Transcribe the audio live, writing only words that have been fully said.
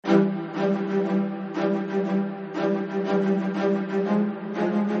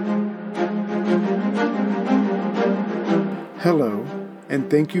Hello,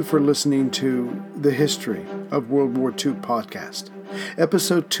 and thank you for listening to the History of World War II podcast,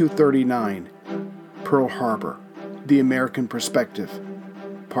 episode 239, Pearl Harbor, The American Perspective,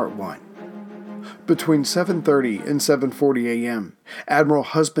 Part 1. Between 7:30 and 7:40 a.m., Admiral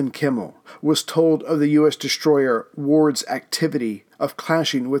Husband Kimmel was told of the U.S. destroyer Ward's activity of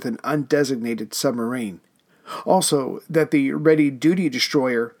clashing with an undesignated submarine. Also, that the ready-duty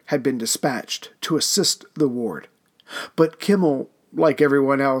destroyer had been dispatched to assist the Ward. But Kimmel, like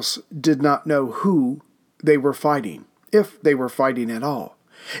everyone else, did not know who they were fighting, if they were fighting at all.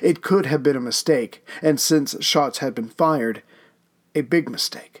 It could have been a mistake, and since shots had been fired, a big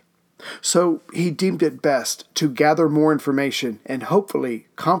mistake. So he deemed it best to gather more information and hopefully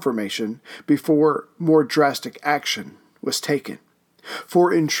confirmation before more drastic action was taken.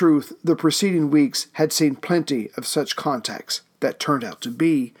 For in truth, the preceding weeks had seen plenty of such contacts that turned out to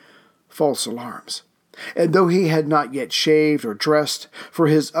be false alarms. And though he had not yet shaved or dressed for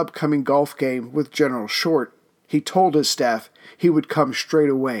his upcoming golf game with General Short, he told his staff he would come straight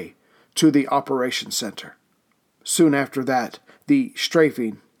away to the operations center. Soon after that, the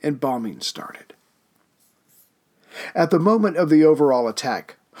strafing and bombing started. At the moment of the overall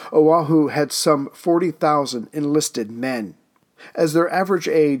attack, Oahu had some 40,000 enlisted men. As their average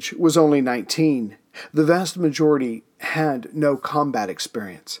age was only 19, the vast majority had no combat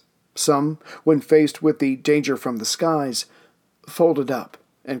experience. Some, when faced with the danger from the skies, folded up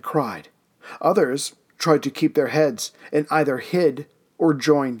and cried. Others tried to keep their heads and either hid or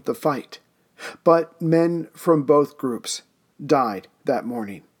joined the fight. But men from both groups died that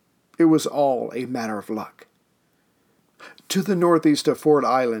morning. It was all a matter of luck. To the northeast of Ford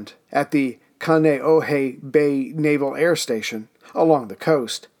Island, at the Kaneohe Bay Naval Air Station, along the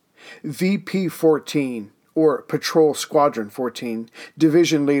coast, VP-14, or Patrol Squadron 14,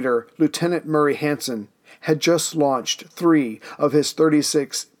 Division Leader Lieutenant Murray Hansen had just launched 3 of his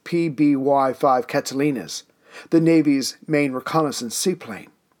 36 PBY-5 Catalinas, the Navy's main reconnaissance seaplane.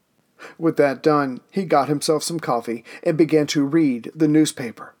 With that done, he got himself some coffee and began to read the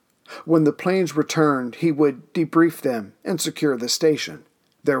newspaper. When the planes returned, he would debrief them and secure the station,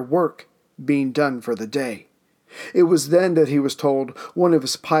 their work being done for the day. It was then that he was told one of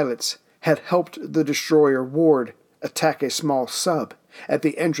his pilots had helped the destroyer Ward attack a small sub at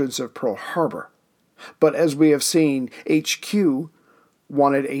the entrance of Pearl Harbor. But as we have seen, HQ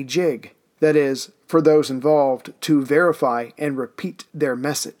wanted a jig, that is, for those involved to verify and repeat their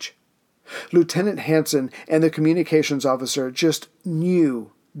message. Lieutenant Hansen and the communications officer just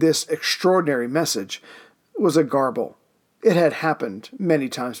knew this extraordinary message was a garble. It had happened many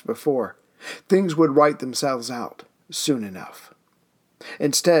times before. Things would write themselves out soon enough.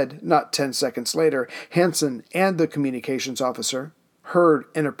 Instead, not 10 seconds later, Hansen and the communications officer heard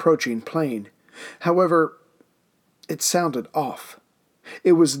an approaching plane. However, it sounded off.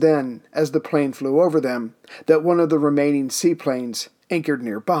 It was then, as the plane flew over them, that one of the remaining seaplanes, anchored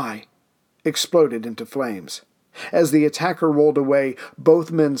nearby, exploded into flames. As the attacker rolled away,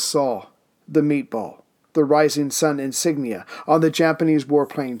 both men saw the meatball, the rising sun insignia on the Japanese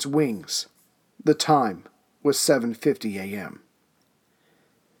warplane's wings. The time was 7:50 a.m.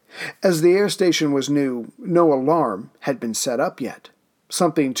 As the air station was new, no alarm had been set up yet,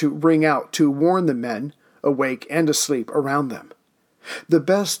 something to ring out to warn the men, awake and asleep, around them. The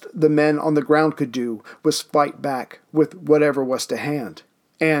best the men on the ground could do was fight back with whatever was to hand,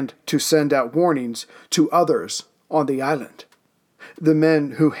 and to send out warnings to others on the island. The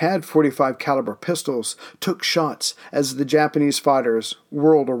men who had .45 caliber pistols took shots as the Japanese fighters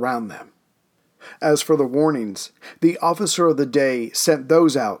whirled around them. As for the warnings, the officer of the day sent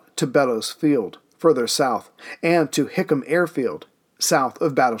those out to Bellows Field, further south, and to Hickam Airfield, south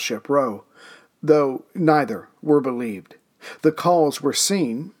of Battleship Row, though neither were believed. The calls were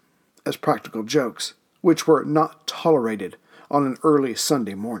seen as practical jokes, which were not tolerated on an early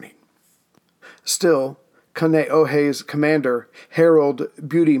Sunday morning. Still, Kaneohe's commander, Harold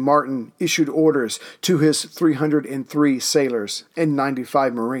Beauty Martin, issued orders to his 303 sailors and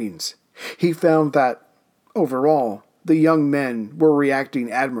 95 Marines. He found that, overall, the young men were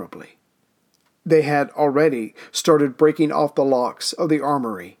reacting admirably. They had already started breaking off the locks of the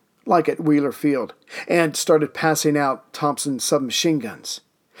armory, like at Wheeler Field, and started passing out Thompson submachine guns.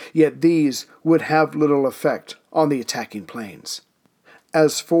 Yet these would have little effect on the attacking planes.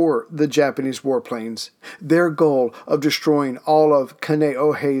 As for the Japanese warplanes, their goal of destroying all of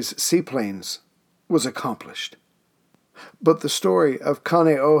Kaneohe's seaplanes was accomplished. But the story of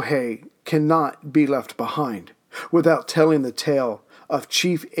Kaneohe cannot be left behind without telling the tale of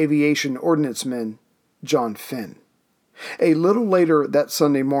Chief Aviation Ordnanceman John Finn. A little later that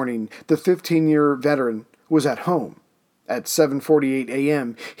Sunday morning, the 15-year veteran was at home At 7:48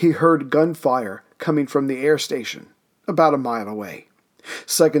 a.m., he heard gunfire coming from the air station, about a mile away.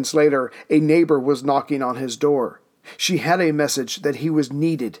 Seconds later, a neighbor was knocking on his door. She had a message that he was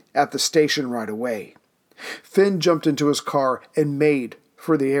needed at the station right away. Finn jumped into his car and made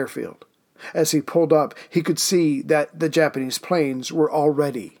for the airfield. As he pulled up, he could see that the Japanese planes were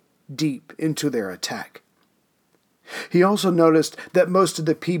already deep into their attack. He also noticed that most of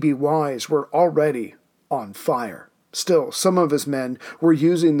the PBYs were already on fire. Still, some of his men were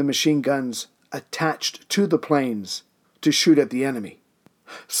using the machine guns attached to the planes to shoot at the enemy.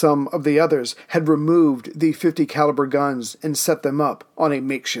 Some of the others had removed the .50 caliber guns and set them up on a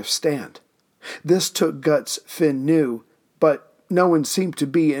makeshift stand. This took guts, Finn knew, but no one seemed to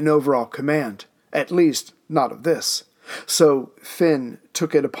be in overall command, at least not of this. So Finn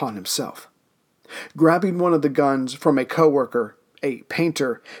took it upon himself. Grabbing one of the guns from a coworker, a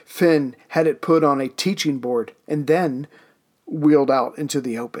painter, Finn had it put on a teaching board and then wheeled out into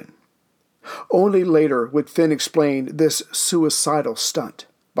the open. Only later would Finn explain this suicidal stunt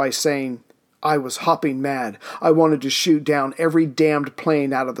by saying, "I was hopping mad. I wanted to shoot down every damned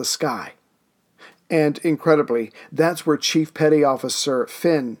plane out of the sky." And incredibly, that's where Chief Petty Officer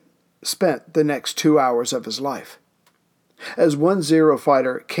Finn spent the next 2 hours of his life. As one Zero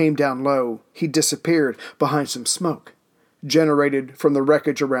fighter came down low, he disappeared behind some smoke, generated from the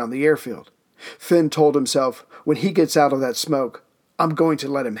wreckage around the airfield. Finn told himself, when he gets out of that smoke, I'm going to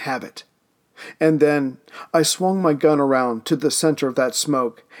let him have it. And then I swung my gun around to the center of that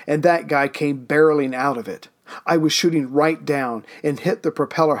smoke, and that guy came barreling out of it. I was shooting right down and hit the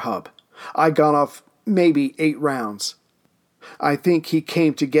propeller hub. I got off maybe 8 rounds. I think he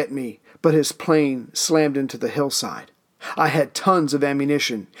came to get me, but his plane slammed into the hillside. I had tons of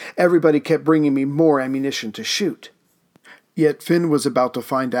ammunition. Everybody kept bringing me more ammunition to shoot. Yet Finn was about to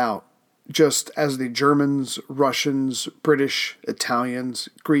find out, just as the Germans, Russians, British, Italians,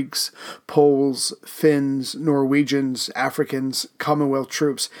 Greeks, Poles, Finns, Norwegians, Africans, Commonwealth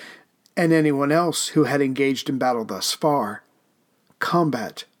troops, and anyone else who had engaged in battle thus far,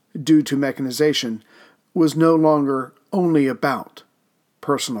 combat, due to mechanization, was no longer only about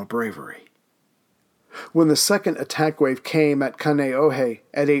personal bravery. When the second attack wave came at Kaneohe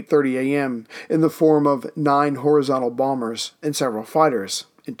at 8:30 a.m. in the form of 9 horizontal bombers and several fighters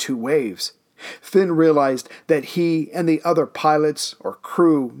in 2 waves, Finn realized that he and the other pilots or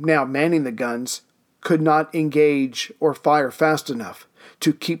crew now manning the guns could not engage or fire fast enough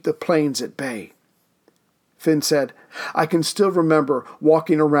to keep the planes at bay. Finn said, I can still remember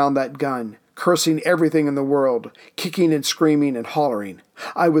walking around that gun, cursing everything in the world, kicking and screaming and hollering.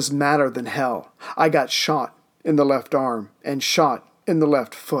 I was madder than hell. I got shot in the left arm and shot in the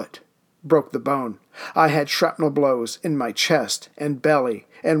left foot. Broke the bone. I had shrapnel blows in my chest and belly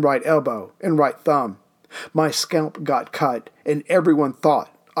and right elbow and right thumb. My scalp got cut and everyone thought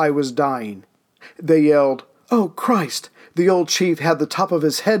I was dying. They yelled, "Oh, Christ! The old chief had the top of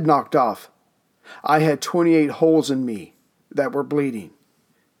his head knocked off." I had 28 holes in me that were bleeding.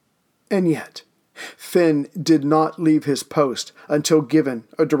 And yet, Finn did not leave his post until given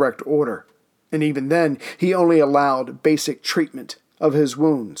a direct order. And even then, he only allowed basic treatment of his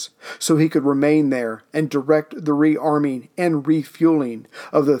wounds, so he could remain there and direct the rearming and refueling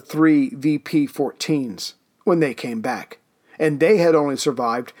of the 3 VP-14s when they came back. And they had only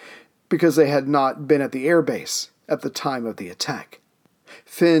survived because they had not been at the airbase at the time of the attack.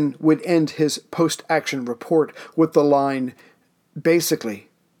 Finn would end his post-action report with the line, basically,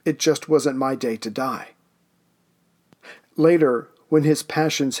 it just wasn't my day to die. Later, when his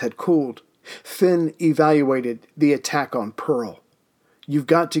passions had cooled, Finn evaluated the attack on Pearl. You've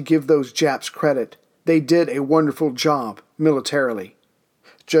got to give those Japs credit. They did a wonderful job militarily.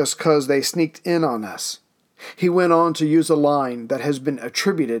 Just 'cause they sneaked in on us. He went on to use a line that has been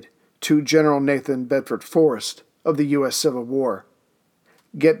attributed to General Nathan Bedford Forrest of the U.S. Civil War.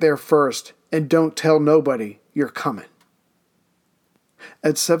 Get there first and don't tell nobody you're coming.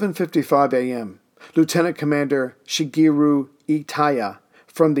 At 7:55 a.m., Lieutenant Commander Shigeru Itaya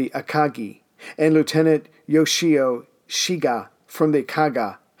from the Akagi and Lieutenant Yoshio Shiga from the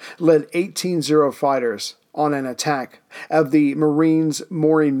Kaga led 18 Zero fighters on an attack of the Marines'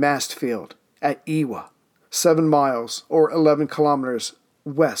 mooring mast field at Iwa, 7 miles or 11 kilometers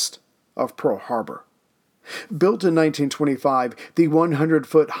west of Pearl Harbor. Built in 1925, the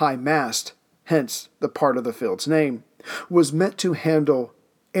 100-foot high mast, hence the part of the field's name, was meant to handle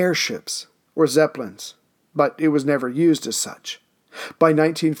airships or zeppelins, but it was never used as such. By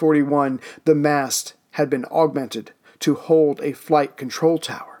 1941, the mast had been augmented to hold a flight control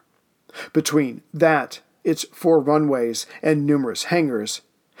tower. Between that, its 4 runways, and numerous hangars,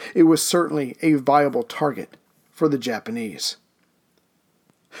 it was certainly a viable target for the Japanese.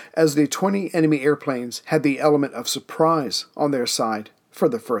 As the 20 enemy airplanes had the element of surprise on their side for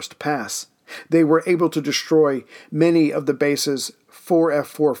the first pass, they were able to destroy many of the base's 4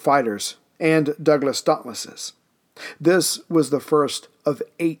 F-4 fighters and Douglas Dauntlesses. This was the first of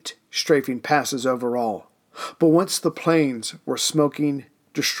 8 strafing passes overall, but once the planes were smoking,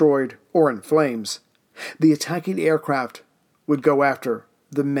 destroyed, or in flames, the attacking aircraft would go after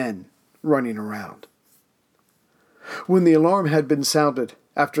the men running around. When the alarm had been sounded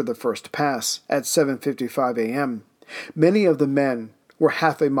after the first pass at 7:55 a.m., many of the men were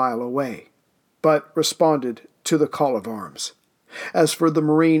half a mile away, but responded to the call of arms. As for the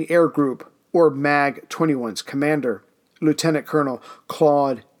Marine Air Group, or MAG-21's commander, Lieutenant Colonel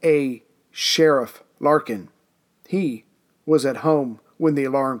Claude A. Sheriff Larkin, he was at home when the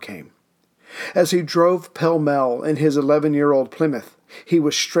alarm came. As he drove pell-mell in his 11-year-old Plymouth, he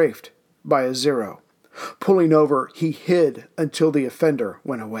was strafed by a Zero. Pulling over, he hid until the offender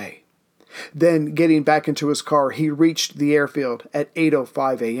went away. Then, getting back into his car, he reached the airfield at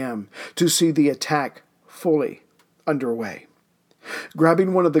 8:05 a.m. to see the attack fully underway.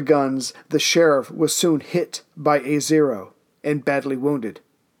 Grabbing one of the guns, the sheriff was soon hit by a Zero and badly wounded.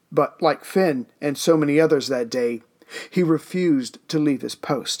 But like Finn and so many others that day, he refused to leave his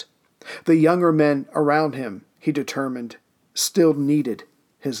post. The younger men around him, he determined, still needed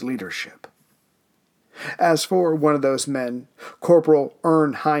his leadership. As for one of those men, Corporal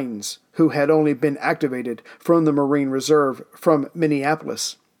Ern Hines, who had only been activated from the Marine Reserve from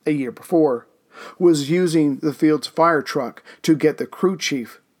Minneapolis a year before, was using the field's fire truck to get the crew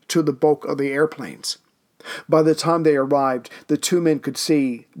chief to the bulk of the airplanes. By the time they arrived, the 2 men could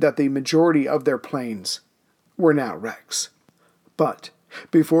see that the majority of their planes were now wrecks. But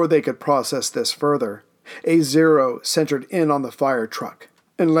before they could process this further, a Zero centered in on the fire truck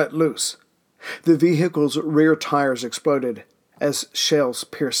and let loose. The vehicle's rear tires exploded as shells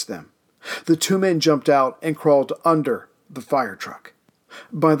pierced them. The 2 men jumped out and crawled under the fire truck.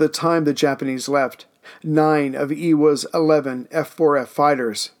 By the time the Japanese left, 9 of Iwa's 11 F-4F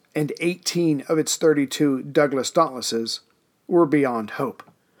fighters and 18 of its 32 Douglas Dauntlesses were beyond hope.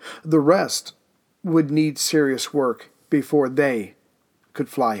 The rest would need serious work before they could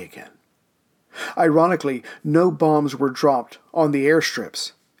fly again. Ironically, no bombs were dropped on the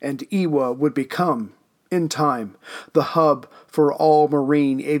airstrips, and Iwa would become, in time, the hub for all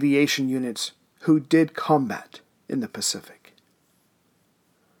Marine aviation units who did combat in the Pacific.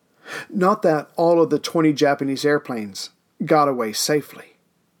 Not that all of the 20 Japanese airplanes got away safely.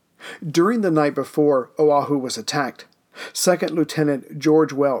 During the night before Oahu was attacked, 2nd Lieutenant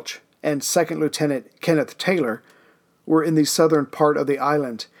George Welch and 2nd Lieutenant Kenneth Taylor were in the southern part of the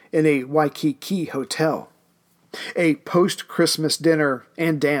island in a Waikiki hotel. A post-Christmas dinner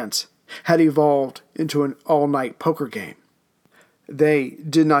and dance had evolved into an all-night poker game. They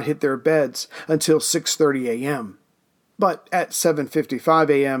did not hit their beds until 6:30 a.m., but at 7:55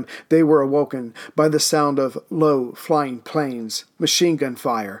 a.m. they were awoken by the sound of low-flying planes, machine gun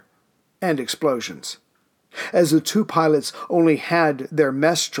fire, and explosions. As the 2 pilots only had their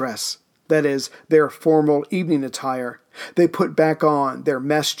mess dress, that is, their formal evening attire, they put back on their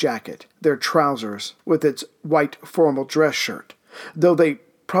mess jacket, their trousers, with its white formal dress shirt, though they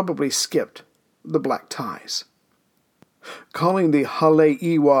probably skipped the black ties. Calling the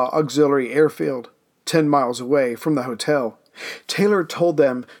Haleiwa Auxiliary Airfield, 10 miles away from the hotel, Taylor told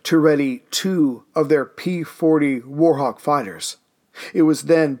them to ready 2 of their P-40 Warhawk fighters. It was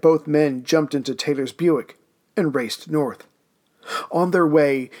then both men jumped into Taylor's Buick and raced north. On their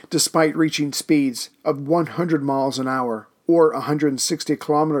way, despite reaching speeds of 100 miles an hour or 160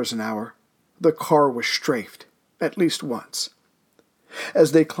 kilometers an hour, the car was strafed at least once.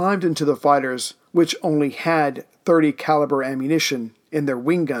 As they climbed into the fighters, which only had .30 caliber ammunition in their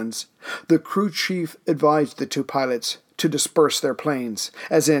wing guns, the crew chief advised the 2 pilots to disperse their planes,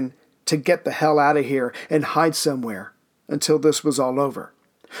 as in, to get the hell out of here and hide somewhere until this was all over,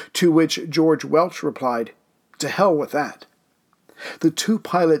 to which George Welch replied, "To hell with that." The 2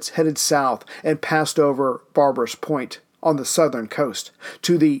 pilots headed south and passed over Barber's Point on the southern coast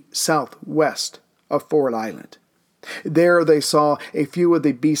to the southwest of Ford Island. There they saw a few of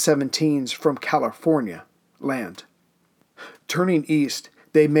the B-17s from California land. Turning east,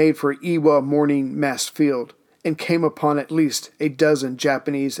 they made for Iwa Morning Mast Field and came upon at least a dozen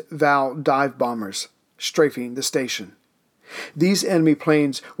Japanese Val dive bombers strafing the station. These enemy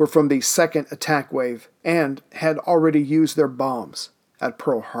planes were from the 2nd attack wave and had already used their bombs at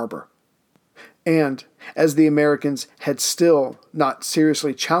Pearl Harbor. And, as the Americans had still not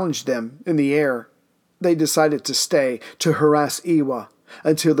seriously challenged them in the air, they decided to stay to harass Iwa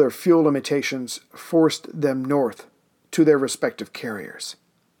until their fuel limitations forced them north to their respective carriers.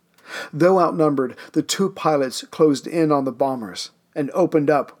 Though outnumbered, the two pilots closed in on the bombers and opened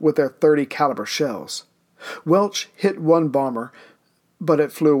up with their .30 caliber shells. Welch hit one bomber, but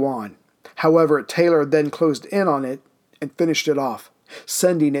it flew on. However, Taylor then closed in on it and finished it off,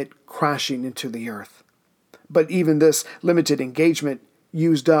 sending it crashing into the earth. But even this limited engagement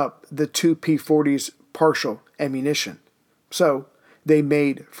used up the two P-40's partial ammunition. So they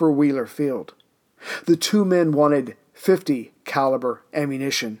made for Wheeler Field. The two men wanted .50 caliber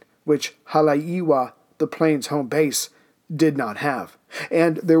ammunition, which Haleiwa, the plane's home base, did not have,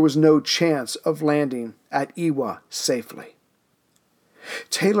 and there was no chance of landing at Iwa safely.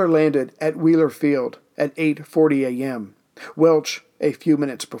 Taylor landed at Wheeler Field at 8:40 a.m., Welch a few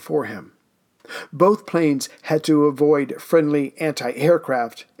minutes before him. Both planes had to avoid friendly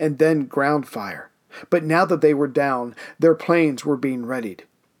anti-aircraft and then ground fire, but now that they were down, their planes were being readied.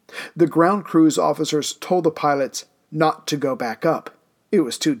 The ground crews officers told the pilots not to go back up. It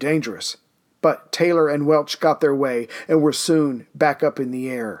was too dangerous. But Taylor and Welch got their way and were soon back up in the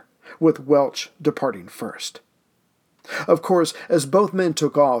air, with Welch departing first. Of course, as both men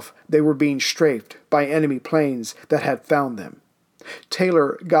took off, they were being strafed by enemy planes that had found them.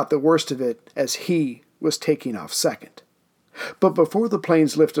 Taylor got the worst of it as he was taking off second. But before the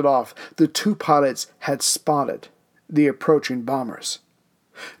planes lifted off, the two pilots had spotted the approaching bombers.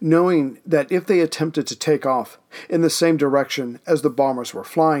 Knowing that if they attempted to take off in the same direction as the bombers were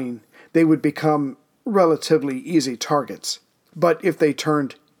flying, they would become relatively easy targets. But if they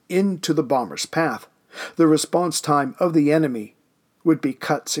turned into the bomber's path, the response time of the enemy would be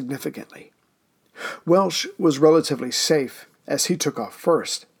cut significantly. Welch was relatively safe as he took off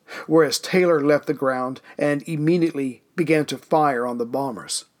first, whereas Taylor left the ground and immediately began to fire on the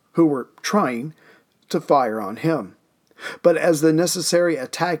bombers, who were trying to fire on him. But as the necessary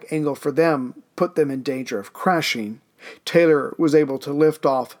attack angle for them put them in danger of crashing, Taylor was able to lift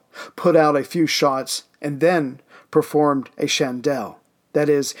off, put out a few shots, and then performed a chandelle. That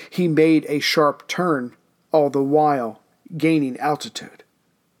is, he made a sharp turn, all the while gaining altitude.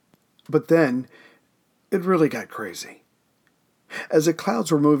 But then, it really got crazy. As the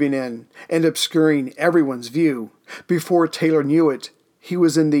clouds were moving in and obscuring everyone's view, before Taylor knew it, he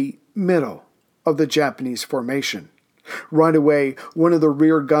was in the middle of the Japanese formation. Right away, one of the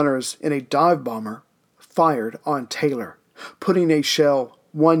rear gunners in a dive bomber fired on Taylor, putting a shell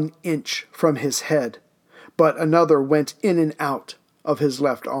 1 inch from his head, but another went in and out of his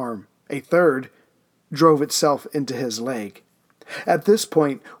left arm. A third drove itself into his leg. At this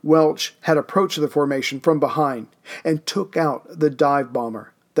point, Welch had approached the formation from behind and took out the dive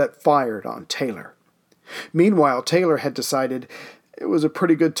bomber that fired on Taylor. Meanwhile, Taylor had decided it was a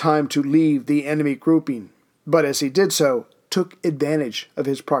pretty good time to leave the enemy grouping, but as he did so, took advantage of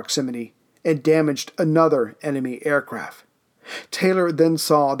his proximity and damaged another enemy aircraft. Taylor then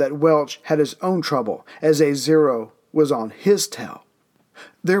saw that Welch had his own trouble as a Zero was on his tail.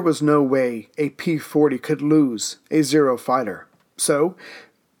 There was no way a P-40 could lose a Zero fighter, so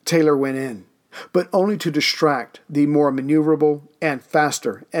Taylor went in, but only to distract the more maneuverable and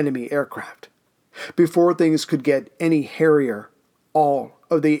faster enemy aircraft. Before things could get any hairier, all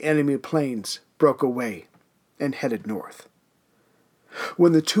of the enemy planes broke away and headed north.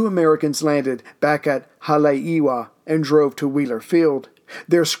 When the two Americans landed back at Haleiwa and drove to Wheeler Field,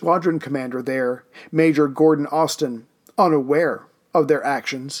 their squadron commander there, Major Gordon Austin, unaware of their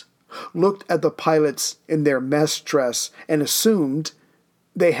actions, looked at the pilots in their mess dress and assumed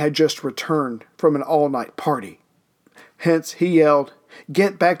they had just returned from an all-night party. Hence he yelled,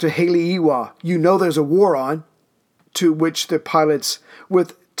 "Get back to Haleiwa, you know there's a war on," to which the pilots,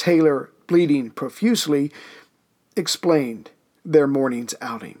 with Taylor bleeding profusely, explained their morning's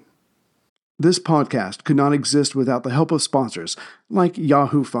outing. This podcast could not exist without the help of sponsors like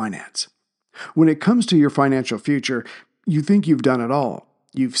Yahoo Finance. When it comes to your financial future, you think you've done it all.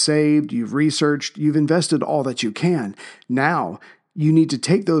 You've saved, you've researched, you've invested all that you can. Now, you need to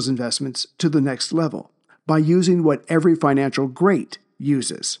take those investments to the next level by using what every financial great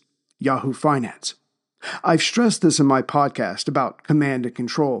uses, Yahoo Finance. I've stressed this in my podcast about command and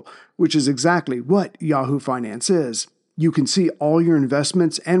control, which is exactly what Yahoo Finance is. You can see all your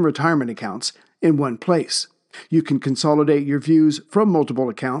investments and retirement accounts in one place. You can consolidate your views from multiple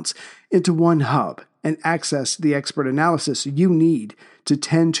accounts into one hub and access the expert analysis you need to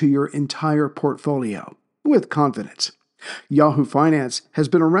tend to your entire portfolio with confidence. Yahoo Finance has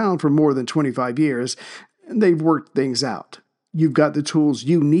been around for more than 25 years, and they've worked things out. You've got the tools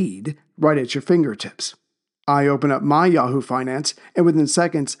you need right at your fingertips. I open up my Yahoo Finance, and within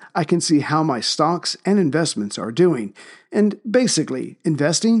seconds, I can see how my stocks and investments are doing. And basically,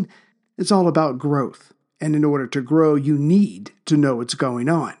 investing, it's all about growth. And in order to grow, you need to know what's going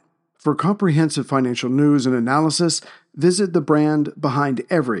on. For comprehensive financial news and analysis, visit the brand behind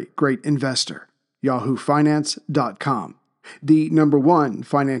every great investor, yahoofinance.com. The number one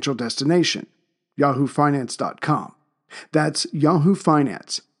financial destination, yahoofinance.com. That's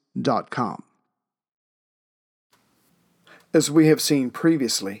yahoofinance.com. As we have seen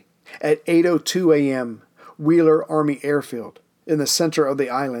previously, at 8:02 a.m., Wheeler Army Airfield, in the center of the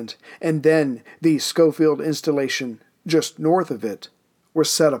island, and then the Schofield installation just north of it, were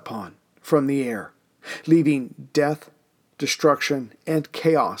set upon from the air, leaving death, destruction, and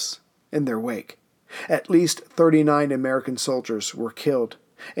chaos in their wake. At least 39 American soldiers were killed,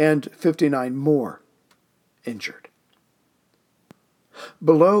 and 59 more injured.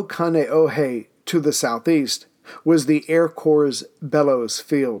 Below Kaneohe to the southeast was the Air Corps' Bellows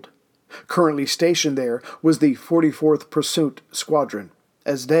Field. Currently stationed there was the 44th Pursuit Squadron,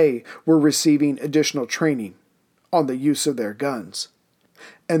 as they were receiving additional training on the use of their guns.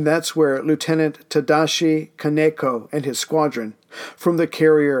 And that's where Lieutenant Tadashi Kaneko and his squadron, from the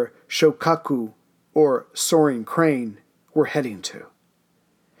carrier Shokaku, or Soaring Crane, were heading to.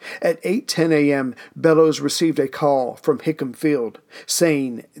 At 8:10 a.m., Bellows received a call from Hickam Field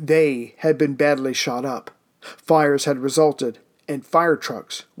saying they had been badly shot up. Fires had resulted, and fire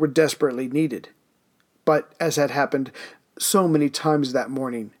trucks were desperately needed. But as had happened so many times that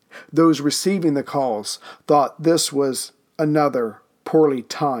morning, those receiving the calls thought this was another poorly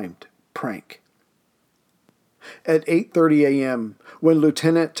timed prank. At 8:30 a.m., when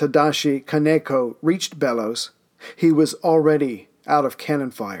Lieutenant Tadashi Kaneko reached Bellows, he was already out of cannon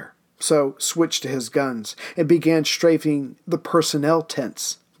fire, so switched to his guns and began strafing the personnel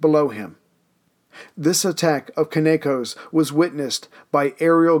tents below him. This attack of Kaneko's was witnessed by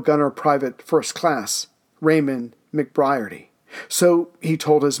Aerial Gunner Private First Class Raymond McBriarty, so he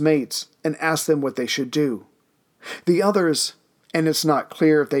told his mates and asked them what they should do. The others, and it's not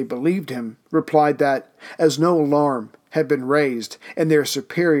clear if they believed him, replied that, as no alarm had been raised and their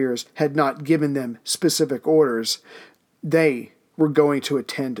superiors had not given them specific orders, they were going to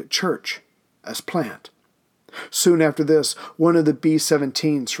attend church as planned. Soon after this, one of the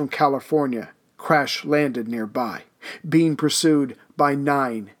B-17s from California crash-landed nearby, being pursued by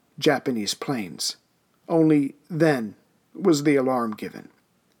 9 Japanese planes. Only then was the alarm given.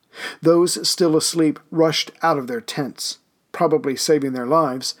 Those still asleep rushed out of their tents, probably saving their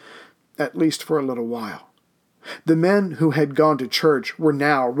lives, at least for a little while. The men who had gone to church were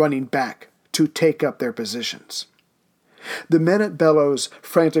now running back to take up their positions. The men at Bellows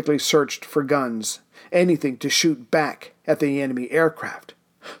frantically searched for guns, anything to shoot back at the enemy aircraft.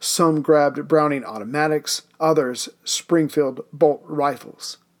 Some grabbed Browning automatics, others Springfield bolt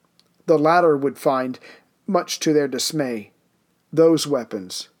rifles. The latter would find, much to their dismay, those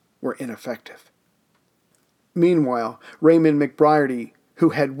weapons were ineffective. Meanwhile, Raymond McBriarty, who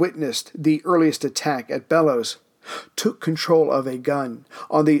had witnessed the earliest attack at Bellows, took control of a gun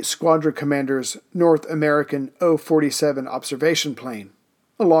on the squadron commander's North American O-47 observation plane,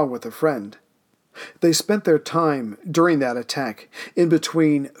 along with a friend. They spent their time during that attack in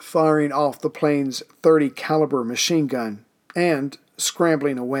between firing off the plane's .30 caliber machine gun and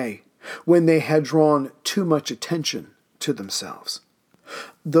scrambling away when they had drawn too much attention to themselves.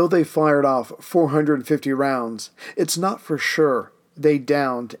 Though they fired off 450 rounds, it's not for sure they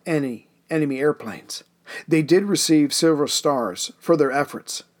downed any enemy airplanes. They did receive silver stars for their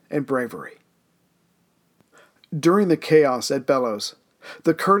efforts and bravery. During the chaos at Bellows,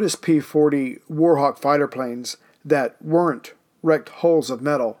 the Curtiss P-40 Warhawk fighter planes that weren't wrecked hulls of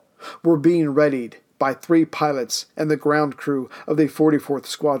metal were being readied by 3 pilots and the ground crew of the 44th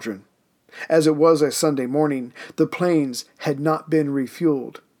Squadron. As it was a Sunday morning, the planes had not been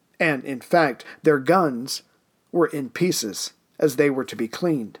refueled, and in fact their guns were in pieces as they were to be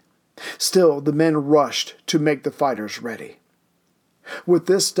cleaned. Still, the men rushed to make the fighters ready. With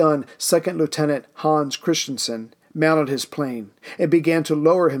this done, Second Lieutenant Hans Christensen mounted his plane and began to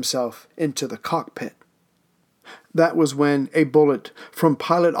lower himself into the cockpit. That was when a bullet from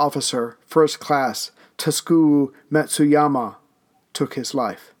Pilot Officer First Class Tasuku Matsuyama took his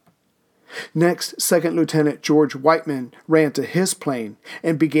life. Next, Second Lieutenant George Whiteman ran to his plane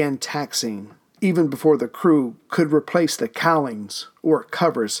and began taxiing, even before the crew could replace the cowlings or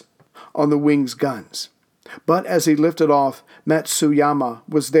covers on the wing's guns. But as he lifted off, Matsuyama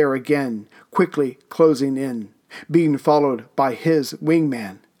was there again, quickly closing in, being followed by his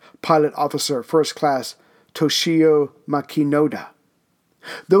wingman, Pilot Officer First Class Toshio Makinoda.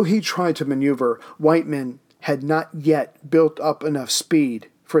 Though he tried to maneuver, Whiteman had not yet built up enough speed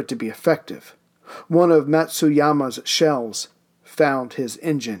for it to be effective. One of Matsuyama's shells found his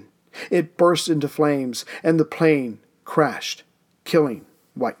engine. It burst into flames, and the plane crashed, killing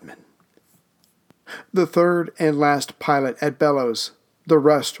Whiteman. The third and last pilot at Bellows, the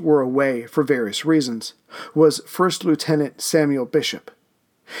rest were away for various reasons, was First Lieutenant Samuel Bishop.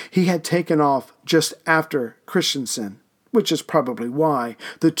 He had taken off just after Christensen, which is probably why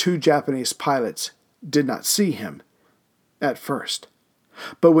the two Japanese pilots did not see him at first.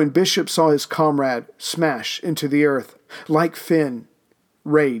 But when Bishop saw his comrade smash into the earth, like Finn,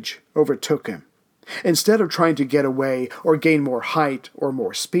 rage overtook him. Instead of trying to get away or gain more height or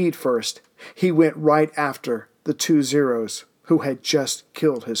more speed first, he went right after the two Zeros who had just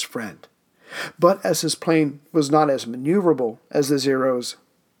killed his friend. But as his plane was not as maneuverable as the Zeros,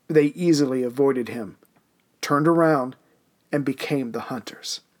 they easily avoided him, turned around, and became the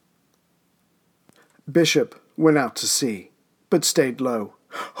hunters. Bishop went out to sea, but stayed low,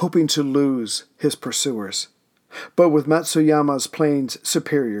 hoping to lose his pursuers. But with Matsuyama's plane's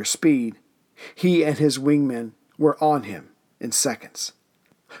superior speed, he and his wingmen were on him in seconds.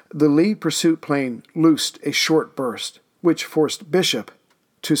 The lead pursuit plane loosed a short burst, which forced Bishop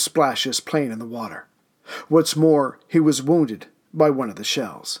to splash his plane in the water. What's more, he was wounded by one of the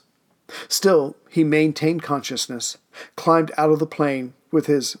shells. Still, he maintained consciousness, climbed out of the plane with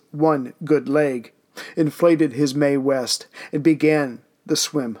his one good leg, inflated his Mae West, and began the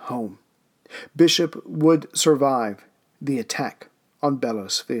swim home. Bishop would survive the attack on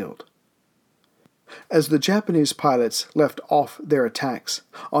Bellows Field. As the Japanese pilots left off their attacks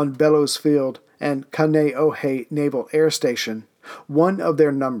on Bellows Field and Kaneohe Naval Air Station, one of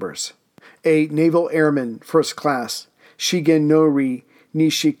their numbers, a naval airman first class, Shigenori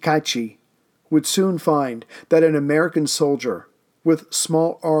Nishikachi, would soon find that an American soldier, with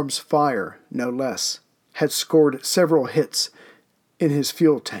small arms fire no less, had scored several hits in his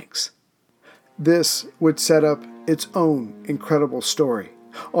fuel tanks. This would set up its own incredible story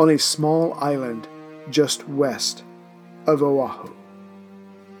on a small island just west of Oahu.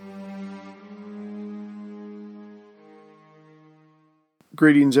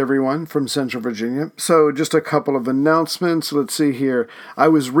 Greetings, everyone, from Central Virginia. So just a couple of announcements. Let's see here. I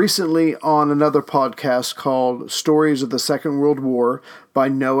was recently on another podcast called Stories of the Second World War by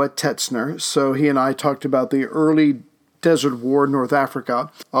Noah Tetzner. So he and I talked about the early Desert War, North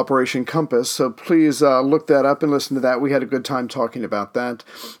Africa, Operation Compass. So please look that up and listen to that. We had a good time talking about that.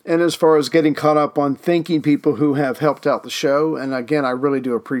 And as far as getting caught up on thanking people who have helped out the show, and again, I really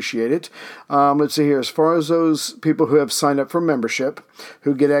do appreciate it. Let's see here. As far as those people who have signed up for membership,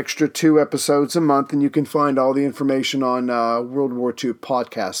 who get extra 2 episodes a month, and you can find all the information on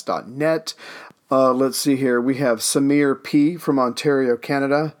WorldWar2podcast.net. Let's see here. We have Samir P. from Ontario,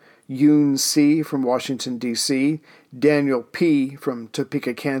 Canada. Yoon C. from Washington, D.C., Daniel P. from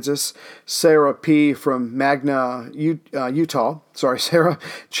Topeka, Kansas, Sarah P. from Magna, Utah, Sarah,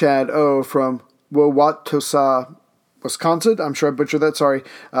 Chad O. from Wauwatosa, Wisconsin, I'm sure I butchered that,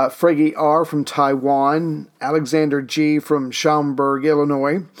 Fregi R. from Taiwan, Alexander G. from Schaumburg,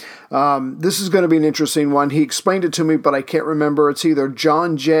 Illinois. This is going to be an interesting one. He explained it to me, but I can't remember. It's either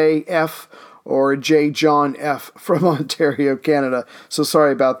John J. F. or J. John F. from Ontario, Canada. So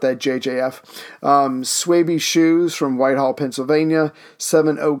sorry about that, JJF. Swaby Shoes from Whitehall, Pennsylvania.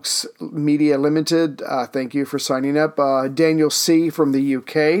 Seven Oaks Media Limited. Thank you for signing up. Daniel C. from the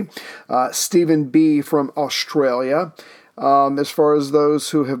UK. Stephen B. from Australia. As far as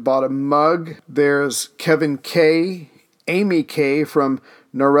those who have bought a mug, there's Kevin K., Amy K. from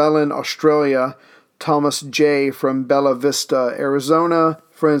Narellan, Australia. Thomas J. from Bella Vista, Arizona.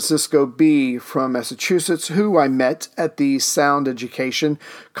 Francisco B. from Massachusetts, who I met at the Sound Education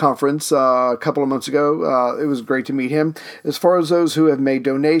Conference a couple of months ago. It was great to meet him. As far as those who have made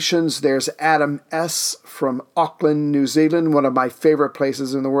donations, there's Adam S. from Auckland, New Zealand, one of my favorite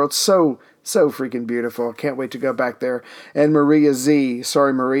places in the world. So freaking beautiful. Can't wait to go back there. And Maria Z.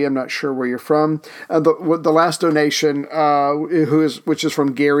 Sorry, Maria, I'm not sure where you're from. The last donation, which is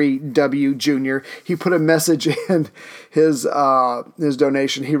from Gary W. Jr., he put a message in his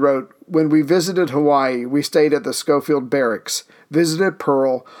donation. He wrote, "When we visited Hawaii, we stayed at the Schofield Barracks, visited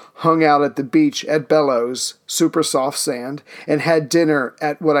Pearl, hung out at the beach at Bellows, super soft sand, and had dinner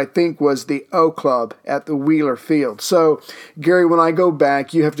at what I think was the O Club at the Wheeler Field." So, Gary, when I go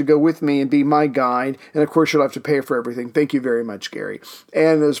back, you have to go with me and be my guide, and of course you'll have to pay for everything. Thank you very much, Gary.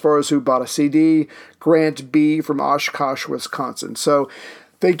 And as far as who bought a CD, Grant B. from Oshkosh, Wisconsin. So,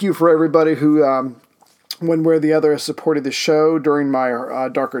 thank you for everybody who one way or the other has supported the show during my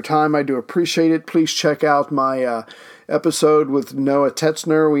darker time. I do appreciate it. Please check out my episode with Noah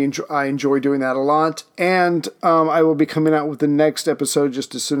Tetzner. I enjoy doing that a lot. And I will be coming out with the next episode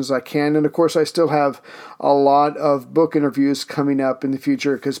just as soon as I can. And of course, I still have a lot of book interviews coming up in the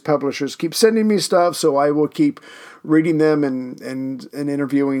future because publishers keep sending me stuff. So I will keep reading them and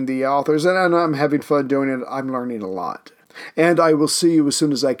interviewing the authors. And I'm having fun doing it. I'm learning a lot. And I will see you as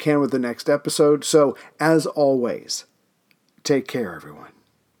soon as I can with the next episode. So as always, take care, everyone.